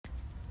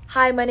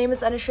Hi, my name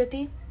is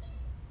Anushriti.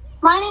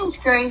 My name's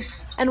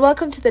Grace. And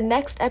welcome to the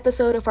next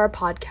episode of our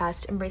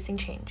podcast, Embracing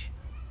Change.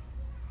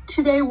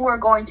 Today we're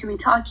going to be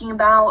talking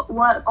about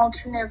what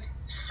alternative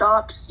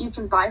shops you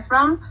can buy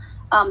from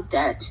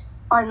that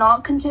are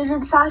not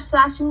considered fast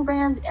fashion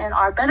brands and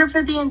are better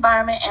for the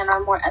environment and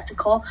are more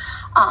ethical.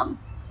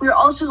 We're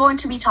also going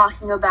to be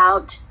talking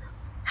about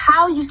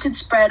how you could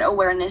spread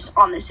awareness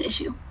on this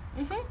issue.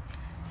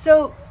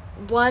 So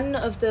one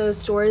of the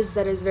stores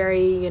that is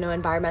very,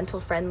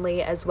 environmental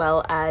friendly as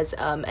well as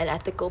an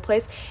ethical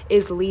place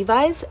is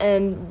Levi's.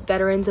 And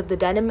veterans of the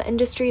denim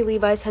industry,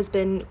 Levi's has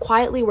been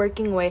quietly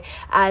working away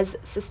as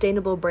a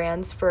sustainable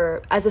brand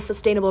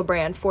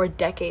for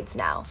decades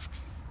now.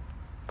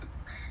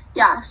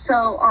 Yeah,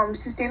 so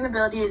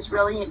sustainability is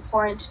really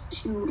important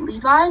to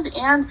Levi's,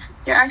 and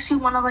they're actually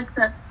one of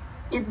the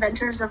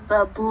inventors of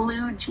the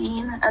blue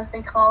jean, as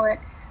they call it,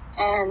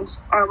 and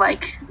are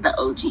the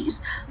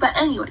OGs. But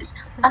anyways,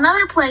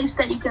 another place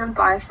that you can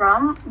buy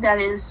from that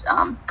is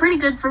pretty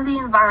good for the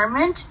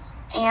environment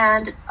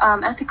and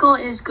ethical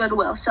is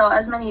Goodwill. So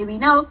as many of you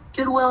know,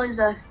 Goodwill is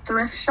a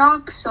thrift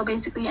shop. So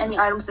basically any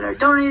items that are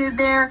donated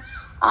there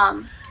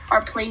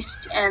are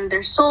placed and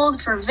they're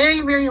sold for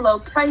very, very low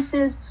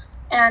prices.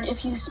 And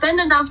if you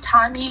spend enough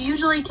time, you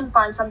usually can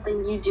find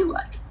something you do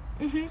like.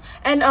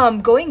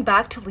 And going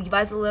back to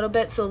Levi's a little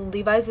bit, so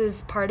Levi's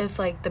is part of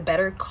the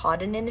Better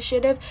Cotton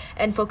initiative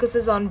and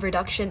focuses on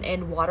reduction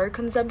in water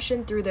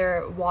consumption through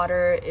their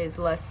water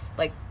less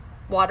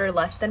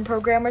than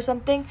program or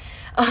something.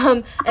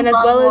 And as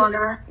well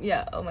water.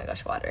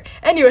 as water.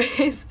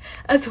 Anyways,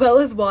 as well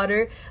as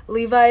water,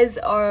 Levi's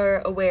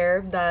are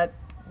aware that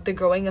the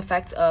growing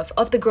effects of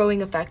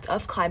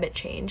climate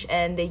change,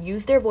 and they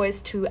use their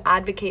voice to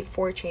advocate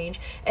for change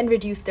and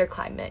reduce their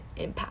climate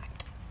impact.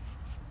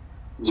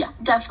 Yeah,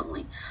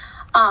 definitely.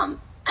 And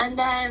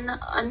then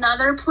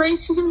another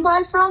place you can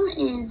buy from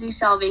is the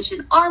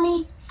Salvation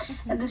Army.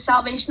 And the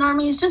Salvation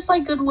Army is just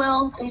like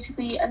Goodwill,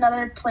 basically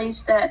another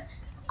place that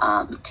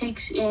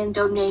takes in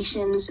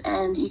donations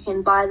and you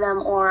can buy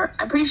them, or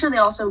I'm pretty sure they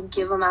also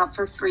give them out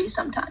for free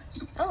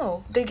sometimes.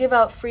 Oh, they give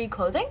out free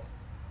clothing?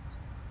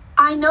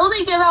 I know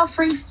they give out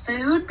free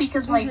food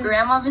because my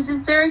grandma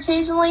visits there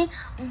occasionally,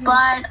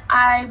 but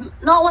I'm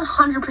not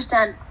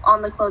 100%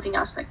 on the clothing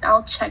aspect.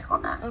 I'll check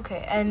on that.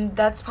 Okay, and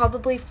that's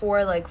probably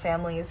for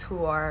families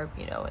who are,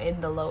 in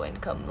the low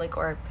income, generally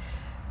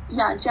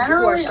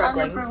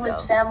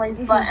underprivileged families,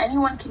 but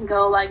anyone can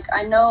go.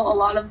 I know a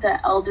lot of the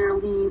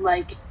elderly,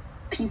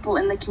 people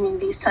in the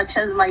community, such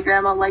as my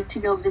grandma, like to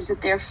go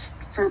visit there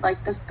for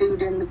the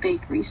food and the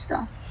bakery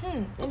stuff.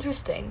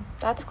 Interesting.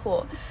 That's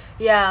cool.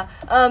 Yeah.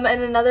 And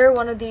another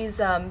one of these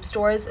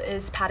stores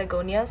is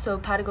Patagonia. So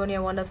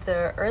Patagonia, one of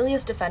the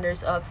earliest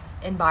defenders of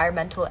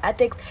environmental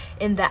ethics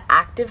in the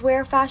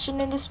activewear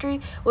fashion industry,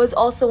 was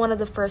also one of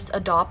the first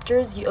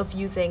adopters of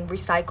using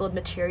recycled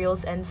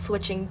materials and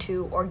switching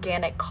to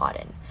organic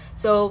cotton.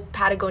 So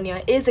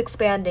Patagonia is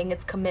expanding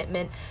its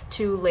commitment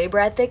to labor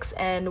ethics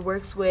and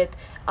works with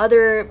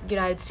other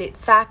United States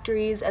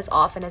factories as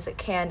often as it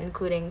can,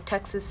 including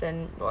Texas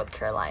and North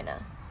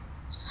Carolina.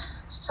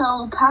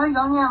 So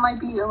Patagonia might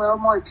be a little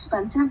more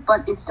expensive,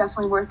 but it's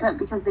definitely worth it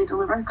because they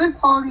deliver good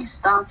quality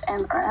stuff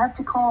and are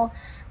ethical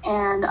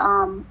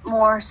and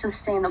more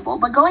sustainable.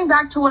 But going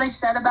back to what I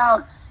said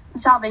about the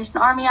Salvation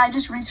Army, I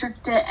just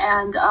researched it,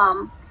 and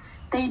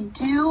they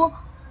do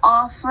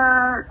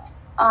offer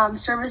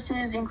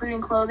services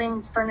including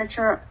clothing,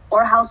 furniture,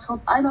 or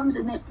household items,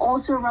 and they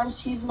also run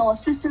seasonal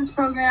assistance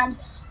programs,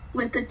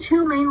 with the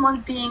two main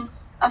ones being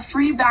a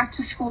free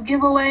back-to-school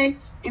giveaway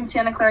in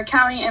Santa Clara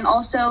County and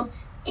also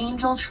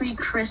Angel Tree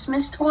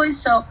Christmas toys.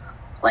 So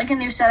like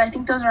Anu said, I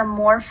think those are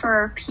more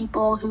for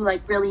people who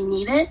really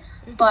need it,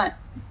 but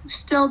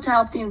still to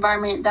help the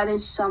environment, that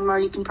is somewhere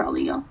you can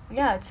probably go.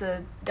 Yeah, it's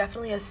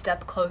definitely a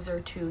step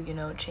closer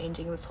to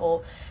changing this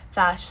whole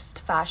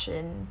fast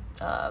fashion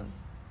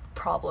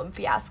problem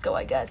fiasco,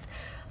 I guess.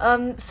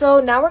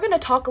 So now we're going to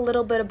talk a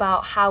little bit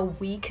about how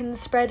we can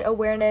spread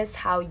awareness,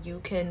 how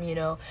you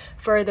can,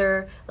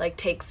 further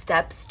take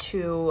steps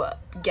to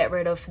get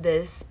rid of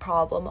this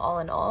problem all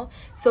in all.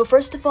 So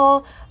first of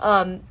all,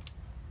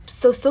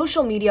 so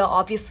social media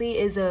obviously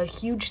is a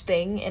huge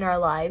thing in our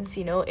lives.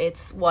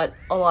 It's what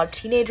a lot of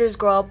teenagers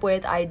grow up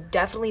with. I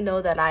definitely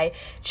know that I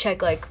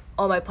check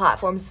all my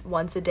platforms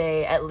once a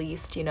day at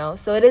least,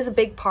 so it is a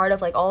big part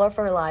of all of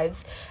our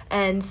lives.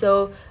 And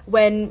so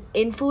when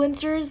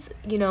influencers,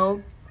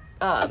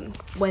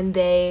 when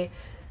they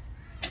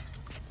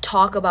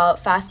talk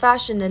about fast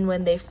fashion and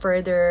when they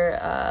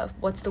further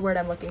what's the word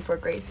I'm looking for,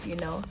 Grace, do you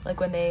know?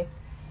 When they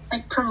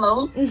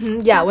promote?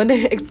 Yeah, when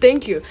they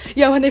thank you.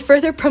 Yeah, when they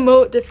further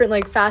promote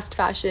different fast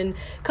fashion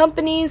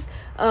companies,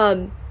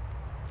 a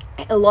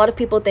lot of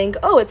people think,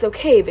 oh, it's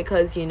okay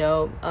because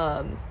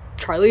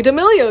Charli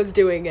D'Amelio's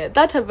doing it,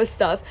 that type of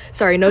stuff.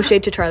 Sorry, no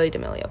shade to Charli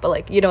D'Amelio,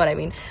 but you know what I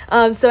mean.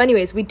 So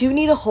anyways, we do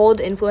need to hold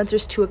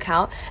influencers to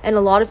account, and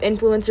a lot of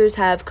influencers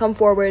have come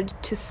forward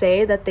to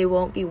say that they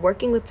won't be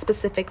working with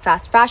specific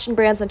fast fashion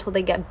brands until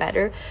they get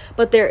better,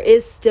 but there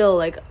is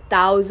still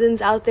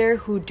thousands out there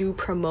who do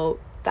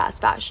promote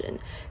fast fashion.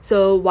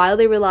 So while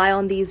they rely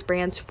on these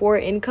brands for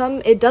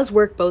income, it does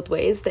work both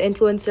ways. The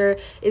influencer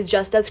is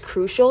just as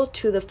crucial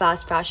to the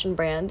fast fashion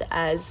brand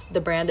as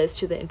the brand is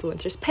to the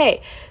influencer's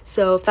pay.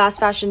 So fast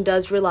fashion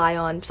does rely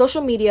on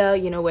social media,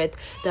 with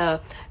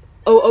the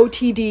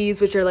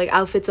OOTDs, which are like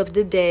outfits of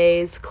the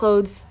days,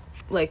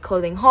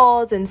 clothing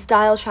hauls and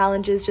style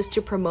challenges, just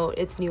to promote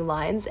its new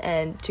lines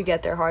and to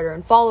get their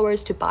hard-earned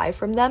followers to buy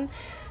from them.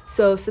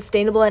 So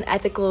sustainable and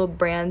ethical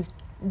brands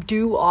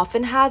do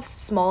often have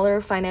smaller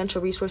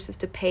financial resources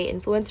to pay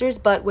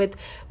influencers, but with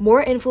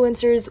more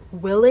influencers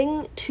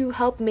willing to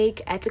help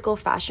make ethical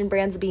fashion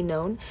brands be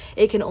known,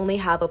 it can only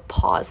have a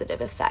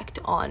positive effect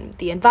on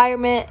the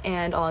environment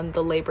and on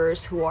the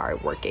laborers who are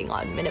working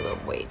on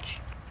minimum wage.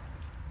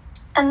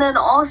 And then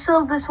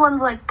also, this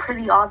one's like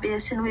pretty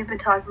obvious and we've been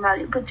talking about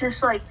it, but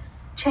just like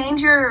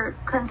change your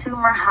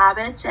consumer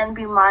habits and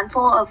be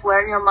mindful of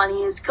where your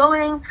money is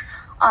going.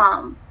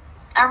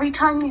 Every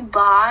time you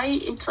buy,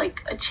 it's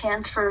like a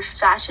chance for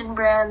fashion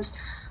brands,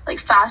 like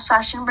fast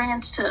fashion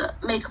brands, to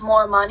make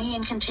more money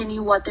and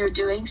continue what they're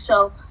doing.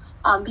 So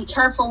be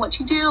careful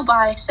what you do.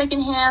 Buy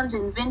secondhand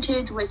and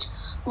vintage, which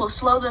will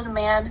slow the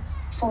demand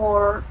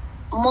for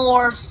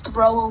more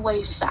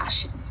throwaway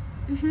fashion.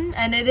 Mm-hmm.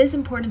 And it is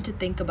important to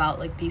think about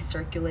like the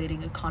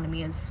circulating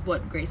economy, as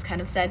what Grace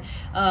kind of said,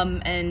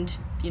 and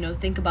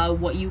think about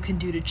what you can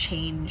do to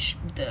change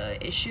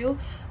the issue.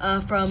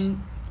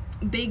 From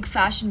big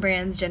fashion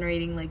brands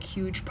generating like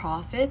huge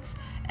profits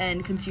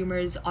and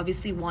consumers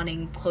obviously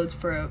wanting clothes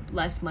for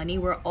less money,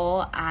 we're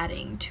all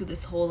adding to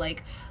this whole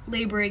like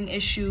laboring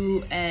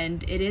issue.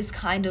 And it is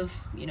kind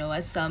of,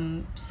 as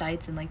some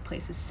sites and like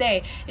places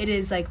say, it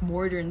is like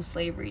modern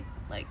slavery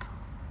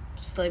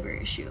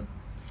issue.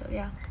 So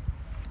yeah.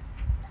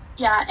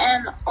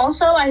 And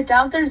also, I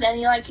doubt there's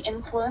any like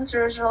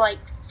influencers or like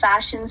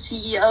fashion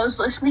CEOs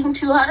listening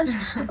to us,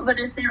 but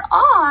if there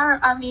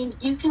are,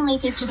 you can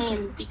make a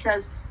change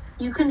because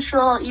you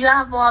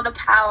have a lot of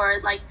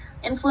power. Like,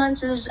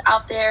 influencers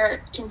out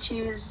there can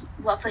choose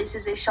what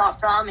places they shop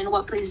from and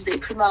what places they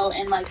promote,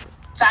 and like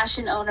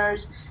fashion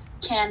owners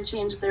can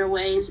change their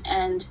ways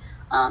and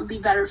be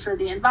better for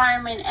the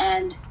environment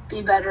and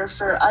be better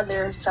for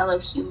other fellow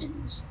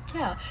humans.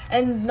 Yeah,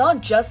 and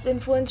not just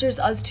influencers,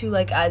 us too,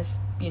 like, as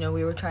we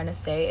were trying to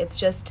say, it's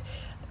just,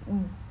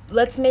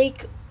 let's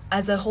make,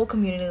 as a whole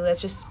community,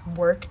 let's just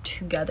work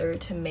together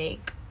to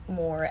make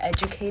more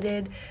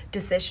educated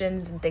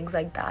decisions and things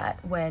like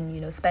that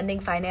when spending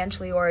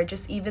financially, or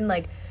just even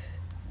like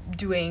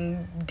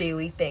doing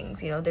daily things.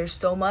 There's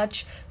so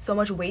much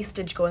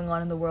wastage going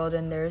on in the world,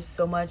 and there's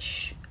so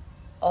much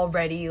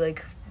already,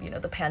 like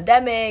the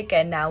pandemic,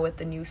 and now with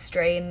the new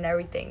strain and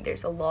everything,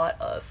 there's a lot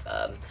of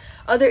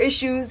other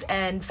issues,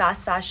 and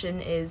fast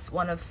fashion is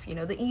one of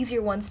the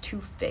easier ones to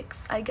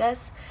fix, I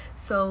guess.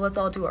 So let's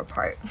all do our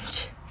part.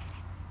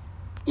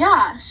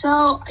 Yeah,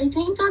 so I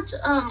think that's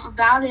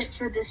about it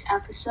for this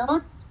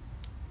episode.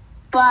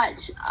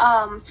 But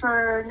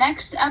for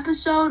next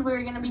episode,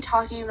 we're going to be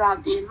talking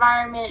about the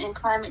environment and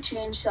climate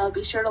change, so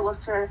be sure to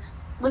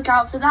look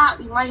out for that.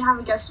 We might have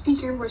a guest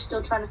speaker. We're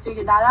still trying to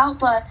figure that out.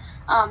 But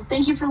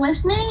thank you for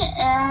listening,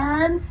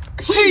 and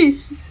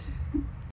peace!